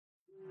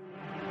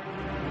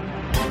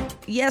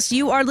Yes,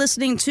 you are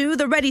listening to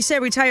the Ready,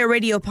 Set, Retire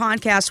radio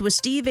podcast with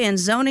Steve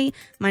Anzoni.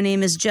 My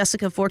name is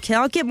Jessica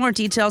Forkel. Get more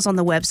details on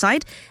the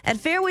website at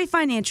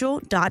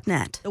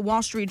fairwayfinancial.net. The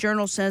Wall Street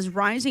Journal says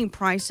rising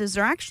prices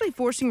are actually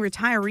forcing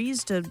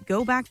retirees to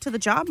go back to the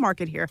job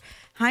market here.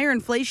 Higher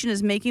inflation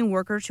is making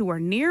workers who are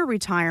near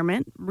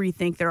retirement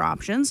rethink their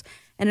options.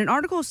 And an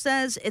article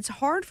says it's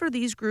hard for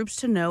these groups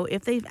to know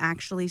if they've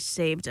actually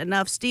saved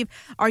enough. Steve,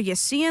 are you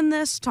seeing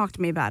this? Talk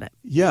to me about it.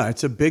 Yeah,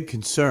 it's a big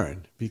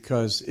concern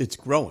because it's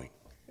growing.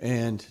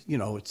 And,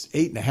 it's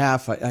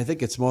 8.5. I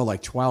think it's more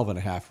like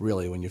 12.5,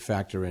 really, when you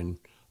factor in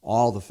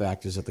all the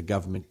factors that the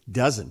government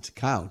doesn't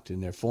count in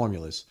their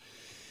formulas.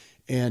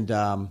 And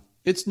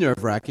it's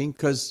nerve-wracking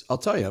because I'll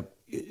tell you,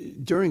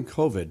 during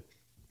COVID,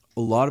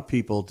 a lot of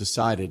people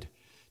decided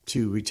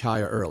to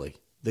retire early.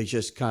 They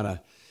just kind of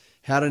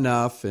had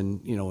enough, and,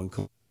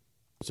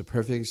 it's a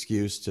perfect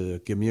excuse to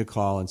give me a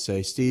call and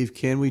say, Steve,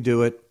 can we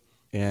do it?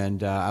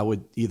 And I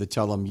would either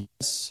tell them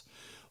yes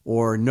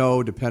or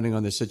no, depending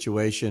on the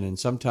situation. And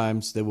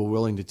sometimes they were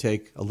willing to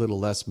take a little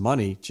less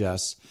money,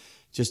 just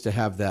to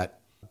have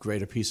that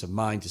greater peace of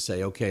mind to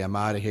say, okay, I'm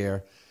out of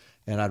here,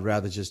 and I'd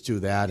rather just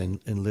do that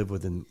and live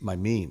within my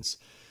means.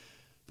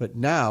 But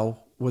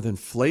now, with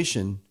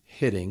inflation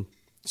hitting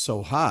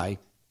so high,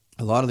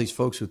 a lot of these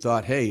folks who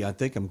thought, hey, I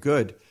think I'm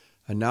good,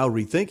 are now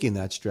rethinking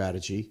that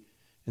strategy.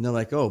 And they're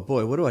like, oh,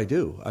 boy, what do I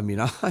do? I mean,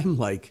 I'm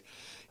like,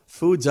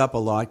 food's up a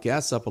lot,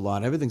 gas up a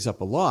lot, everything's up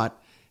a lot.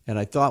 And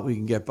I thought we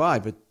can get by,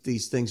 but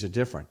these things are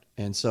different.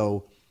 And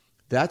so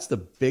that's the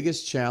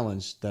biggest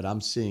challenge that I'm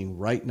seeing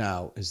right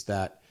now, is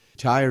that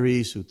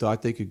retirees who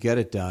thought they could get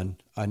it done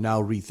are now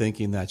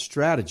rethinking that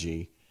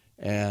strategy.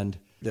 And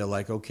they're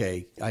like,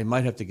 okay, I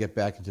might have to get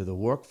back into the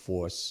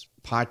workforce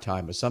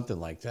part-time or something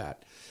like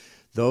that.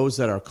 Those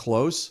that are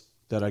close,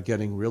 that are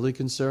getting really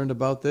concerned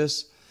about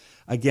this,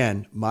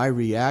 again, my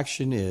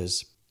reaction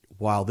is,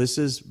 while this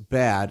is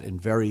bad and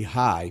very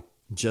high,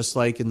 just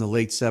like in the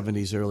late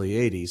 70s, early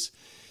 80s,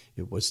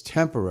 it was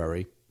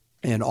temporary,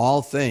 and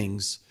all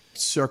things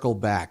circle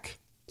back.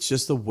 It's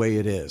just the way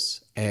it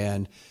is.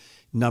 And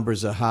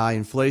numbers are high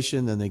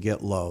inflation, then they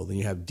get low. Then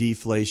you have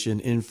deflation,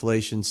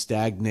 inflation,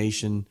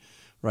 stagnation,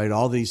 right?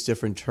 All these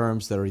different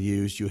terms that are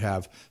used. You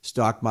have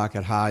stock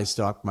market highs,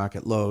 stock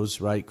market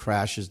lows, right?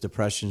 Crashes,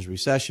 depressions,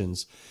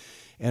 recessions.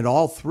 And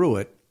all through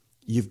it,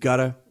 you've got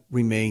to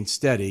remain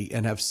steady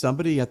and have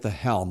somebody at the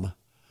helm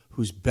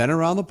who's been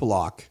around the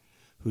block,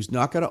 who's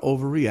not going to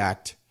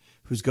overreact,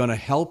 who's going to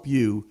help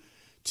you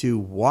to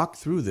walk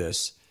through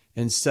this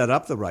and set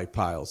up the right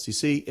piles. You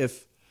see,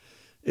 if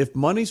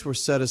monies were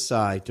set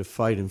aside to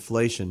fight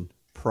inflation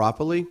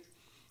properly,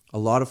 a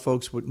lot of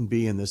folks wouldn't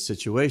be in this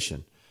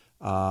situation.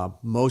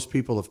 Most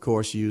people, of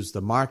course, use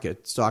the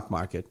stock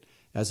market,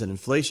 as an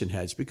inflation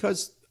hedge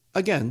because,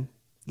 again,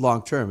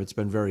 long term, it's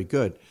been very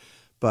good.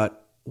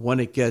 But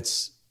when it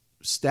gets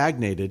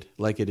stagnated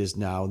like it is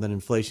now, and then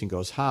inflation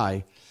goes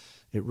high,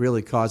 it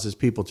really causes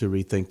people to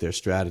rethink their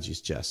strategies,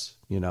 Jess,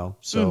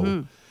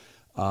 So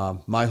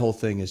my whole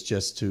thing is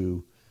just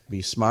to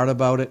be smart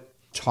about it,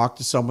 talk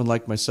to someone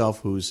like myself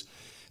who's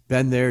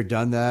been there,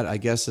 done that, I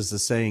guess as the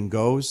saying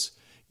goes,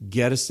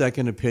 get a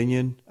second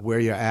opinion where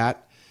you're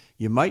at.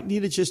 You might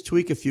need to just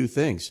tweak a few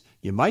things.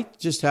 You might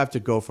just have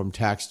to go from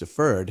tax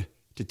deferred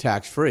to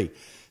tax free.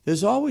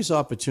 There's always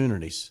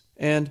opportunities.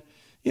 And,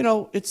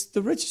 it's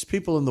the richest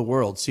people in the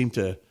world seem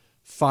to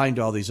find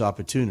all these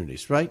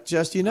opportunities, right?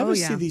 Just you never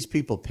see these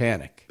people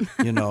panic,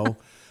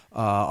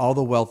 all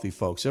the wealthy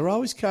folks. They're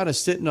always kind of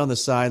sitting on the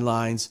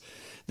sidelines.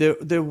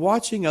 They're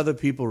watching other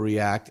people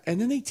react, and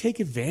then they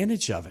take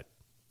advantage of it,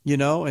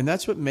 and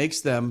that's what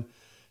makes them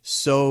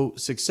so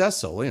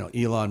successful.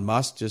 Elon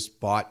Musk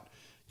just bought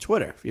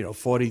Twitter, it was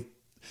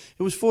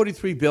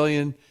 $43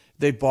 billion.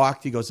 They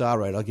balked. He goes, all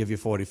right, I'll give you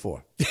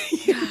 44.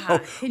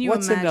 Can you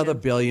what's imagine? Another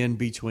billion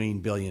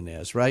between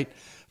billionaires, right?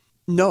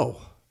 No,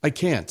 I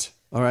can't.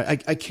 All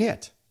right, I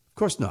can't. Of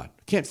course not.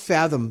 I can't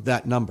fathom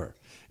that number.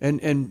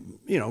 And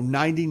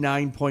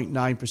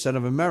 99.9%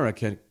 of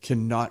America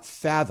cannot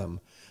fathom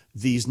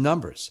these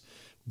numbers.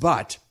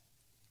 But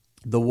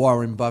the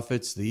Warren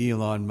Buffetts, the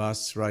Elon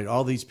Musks, right,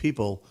 all these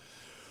people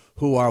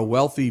who are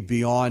wealthy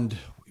beyond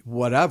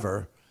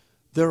whatever,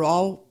 they're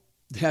all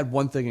had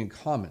one thing in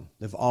common.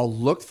 They've all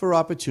looked for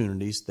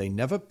opportunities. They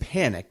never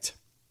panicked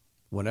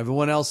when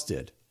everyone else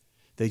did.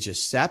 They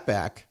just sat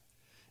back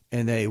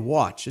and they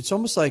watch. It's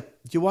almost like,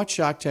 do you watch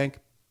Shark Tank?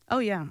 Oh,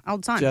 yeah, all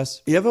the time.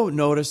 Jess, you ever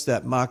notice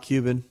that Mark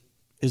Cuban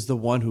is the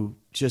one who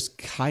just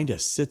kind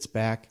of sits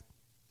back?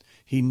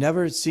 He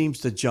never seems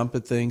to jump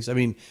at things. I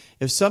mean,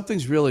 if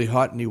something's really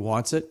hot and he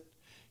wants it,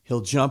 he'll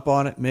jump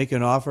on it, make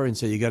an offer, and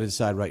say, you got to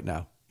decide right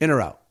now, in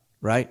or out,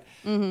 right?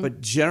 Mm-hmm. But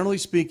generally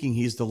speaking,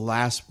 he's the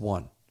last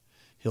one.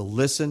 He'll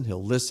listen,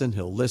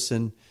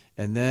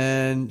 and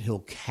then he'll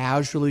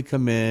casually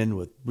come in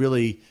with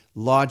really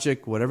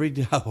logic,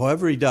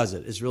 however he does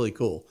it. It's really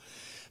cool.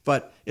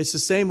 But it's the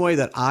same way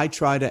that I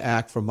try to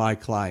act for my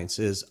clients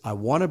is I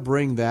want to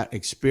bring that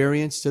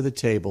experience to the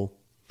table.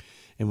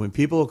 And when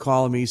people are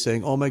calling me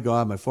saying, oh, my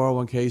God, my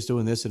 401k is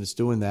doing this and it's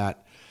doing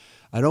that,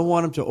 I don't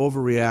want them to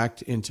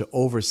overreact and to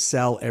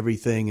oversell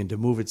everything and to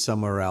move it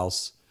somewhere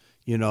else.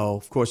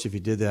 Of course, if you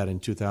did that in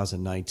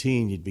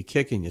 2019, you'd be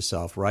kicking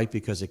yourself, right?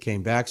 Because it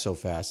came back so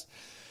fast.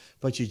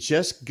 But you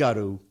just got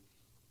to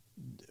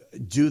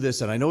do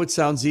this. And I know it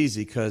sounds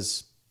easy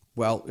because,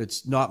 well,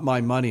 it's not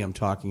my money I'm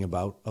talking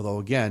about. Although,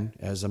 again,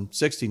 as I'm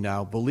 60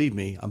 now, believe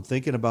me, I'm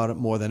thinking about it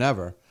more than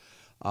ever.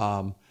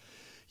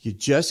 You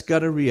just got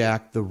to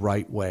react the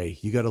right way.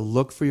 You got to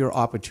look for your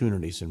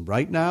opportunities. And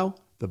right now,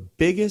 the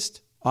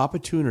biggest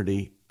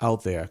opportunity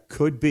out there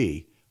could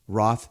be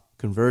Roth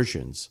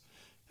conversions.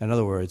 In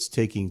other words,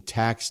 taking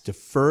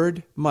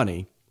tax-deferred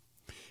money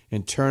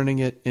and turning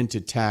it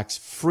into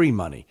tax-free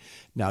money.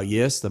 Now,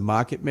 yes, the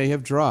market may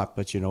have dropped,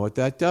 but you know what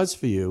that does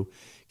for you?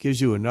 Gives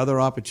you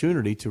another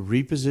opportunity to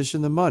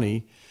reposition the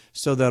money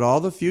so that all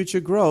the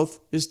future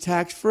growth is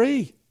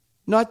tax-free,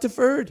 not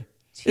deferred.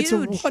 It's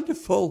a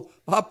wonderful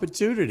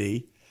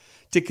opportunity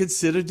to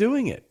consider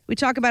doing it. We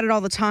talk about it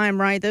all the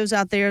time, right? Those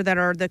out there that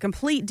are the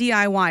complete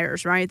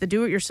DIYers, right? The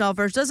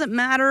do-it-yourselfers. Doesn't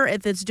matter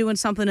if it's doing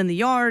something in the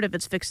yard, if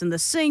it's fixing the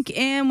sink,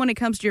 and when it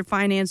comes to your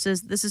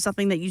finances, this is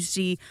something that you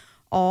see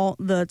all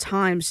the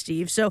time,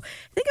 Steve. So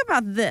think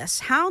about this.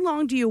 How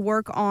long do you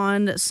work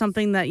on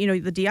something that,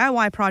 the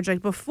DIY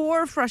project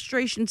before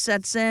frustration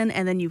sets in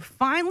and then you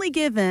finally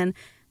give in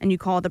and you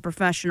call the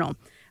professional?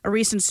 A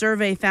recent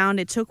survey found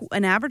it took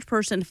an average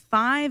person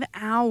 5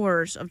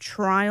 hours of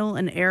trial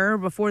and error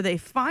before they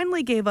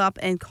finally gave up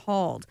and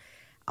called.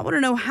 I want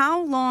to know,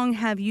 how long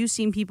have you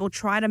seen people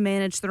try to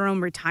manage their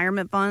own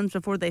retirement funds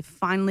before they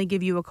finally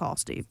give you a call,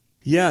 Steve?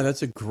 Yeah,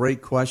 that's a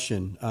great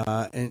question.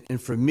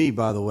 And for me,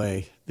 by the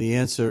way, the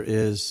answer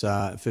is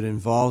if it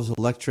involves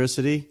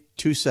electricity,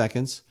 2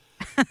 seconds,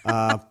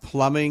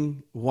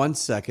 plumbing, 1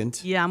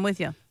 second. Yeah, I'm with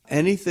you.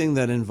 Anything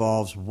that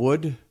involves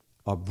wood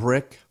or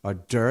brick or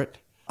dirt,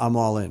 I'm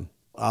all in.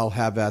 I'll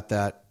have at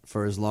that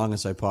for as long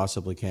as I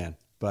possibly can.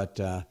 But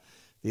the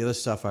other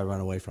stuff I run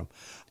away from.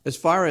 As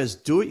far as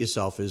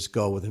do-it-yourselfers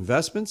go with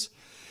investments,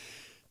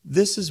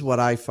 this is what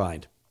I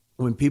find.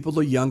 When people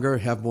are younger,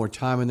 have more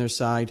time on their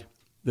side,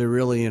 they're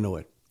really into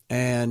it.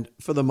 And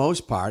for the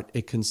most part,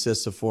 it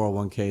consists of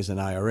 401ks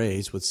and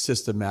IRAs with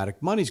systematic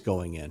monies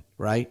going in,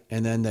 right?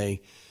 And then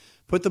they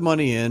put the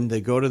money in, they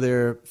go to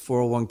their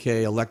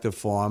 401k elective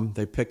form,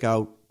 they pick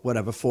out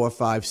whatever, 4,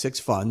 5, 6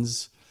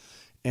 funds,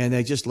 and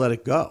they just let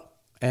it go.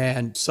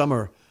 And some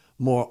are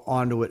more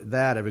onto it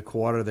that every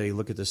quarter they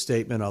look at the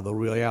statement or they'll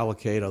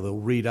reallocate or they'll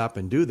read up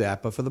and do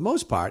that. But for the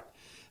most part,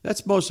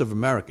 that's most of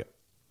America.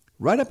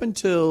 Right up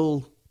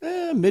until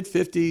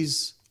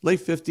mid-50s, late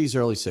 50s,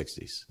 early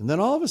 60s. And then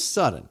all of a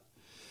sudden,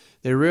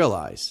 they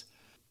realize,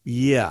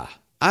 yeah,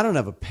 I don't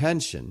have a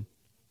pension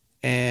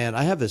and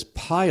I have this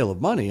pile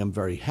of money. I'm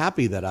very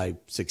happy that I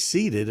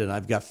succeeded and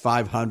I've got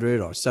 500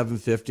 or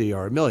 750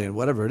 or a million,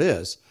 whatever it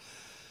is.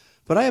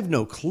 But I have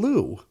no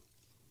clue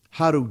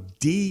how to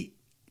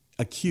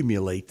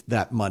de-accumulate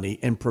that money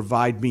and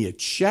provide me a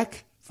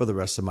check for the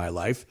rest of my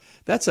life.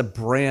 That's a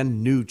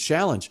brand new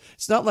challenge.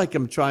 It's not like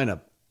I'm trying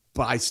to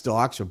buy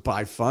stocks or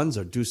buy funds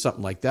or do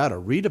something like that or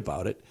read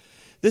about it.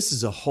 This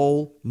is a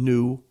whole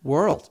new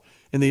world.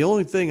 And the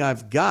only thing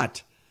I've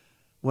got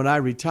when I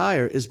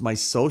retire is my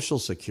Social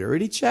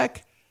Security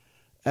check.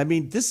 I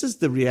mean, this is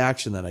the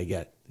reaction that I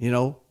get.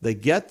 They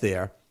get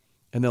there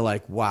and they're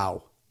like,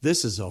 wow,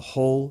 this is a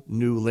whole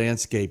new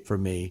landscape for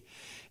me.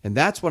 And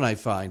that's when I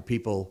find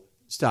people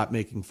stop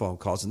making phone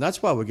calls. And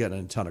that's why we're getting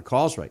a ton of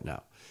calls right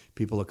now.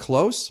 People are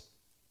close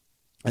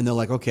and they're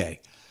like,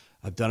 okay,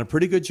 I've done a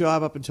pretty good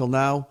job up until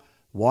now.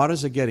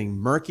 Waters are getting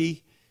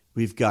murky.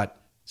 We've got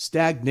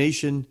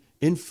stagnation,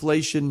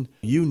 inflation,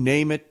 you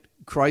name it,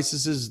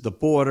 crises, the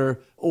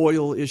border,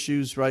 oil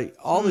issues, right?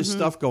 All this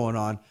stuff going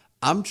on.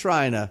 I'm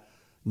trying to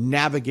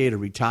navigate a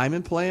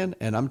retirement plan,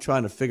 and I'm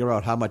trying to figure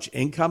out how much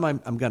income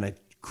I'm going to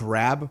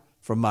grab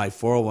from my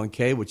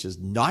 401k, which is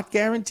not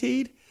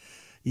guaranteed.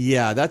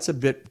 Yeah, that's a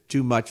bit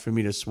too much for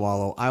me to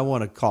swallow. I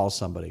want to call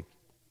somebody.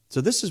 So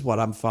this is what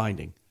I'm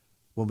finding.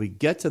 When we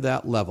get to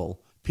that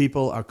level,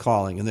 people are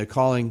calling, and they're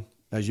calling,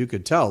 as you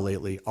could tell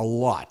lately, a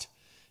lot.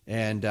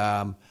 And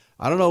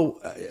I don't know,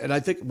 and I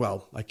think,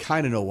 well, I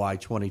kind of know why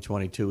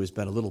 2022 has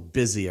been a little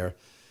busier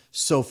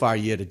so far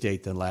year to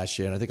date than last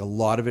year. And I think a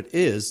lot of it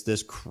is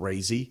this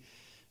crazy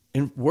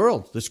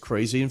world, this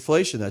crazy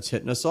inflation that's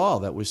hitting us all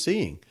that we're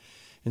seeing.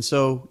 And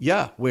so,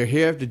 yeah, we're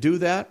here to do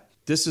that.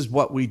 This is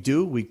what we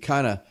do. We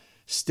kind of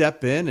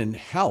step in and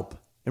help.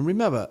 And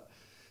remember,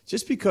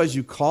 just because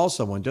you call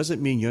someone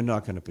doesn't mean you're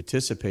not going to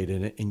participate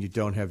in it and you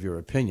don't have your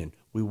opinion.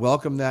 We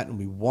welcome that and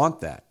we want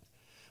that.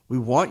 We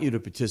want you to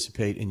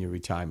participate in your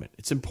retirement.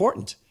 It's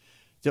important.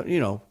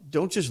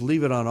 Don't just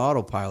leave it on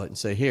autopilot and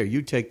say, here,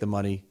 you take the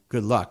money.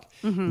 Good luck.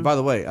 And by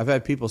the way, I've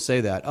had people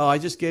say that, I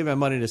just gave my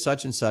money to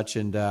such and such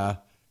and, I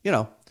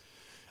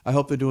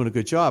hope they're doing a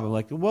good job. I'm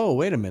like, whoa,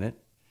 wait a minute.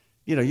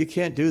 You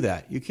can't do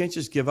that. You can't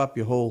just give up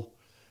your whole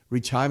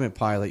retirement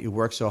pile that you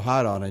work so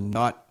hard on and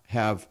not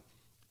have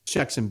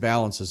checks and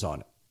balances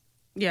on it.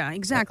 Yeah,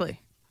 exactly.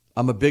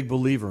 I'm a big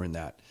believer in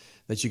that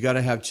you got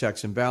to have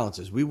checks and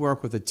balances. We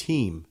work with a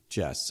team,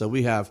 Jess. So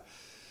we have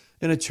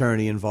an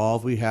attorney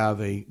involved. We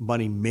have a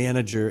money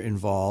manager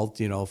involved,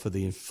 for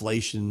the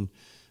inflation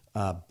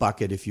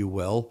bucket, if you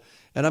will.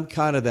 And I'm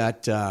kind of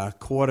that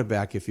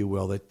quarterback, if you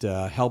will,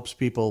 that helps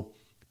people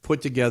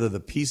put together the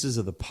pieces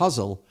of the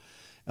puzzle,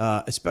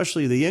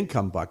 especially the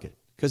income bucket,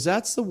 because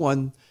that's the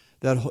one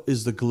that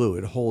is the glue.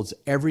 It holds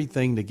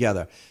everything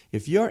together.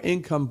 If your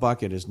income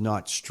bucket is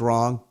not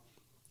strong,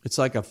 it's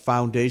like a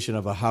foundation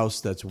of a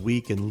house that's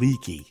weak and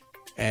leaky,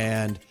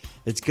 and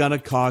it's going to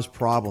cause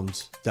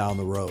problems down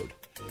the road.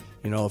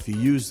 If you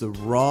use the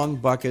wrong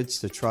buckets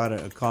to try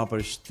to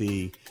accomplish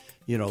the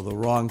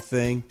wrong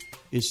thing,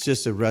 it's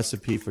just a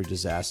recipe for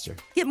disaster.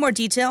 Get more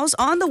details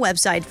on the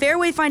website,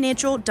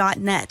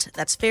 fairwayfinancial.net.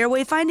 That's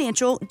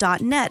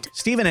fairwayfinancial.net.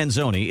 Stephen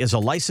Anzoni is a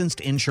licensed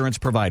insurance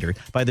provider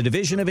by the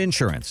Division of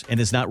Insurance and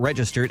is not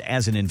registered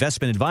as an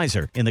investment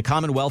advisor in the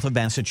Commonwealth of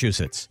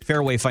Massachusetts.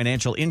 Fairway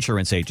Financial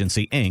Insurance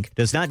Agency, Inc.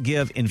 does not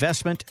give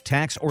investment,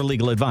 tax, or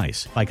legal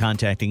advice. By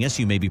contacting us,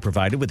 you may be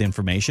provided with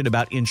information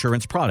about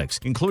insurance products,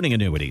 including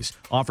annuities,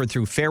 offered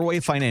through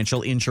Fairway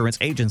Financial Insurance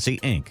Agency,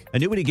 Inc.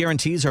 Annuity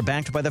guarantees are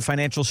backed by the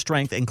financial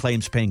strength and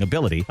claims paying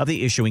ability of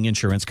the issuing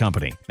insurance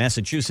company.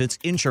 Massachusetts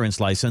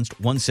Insurance License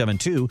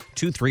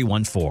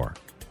 1722314.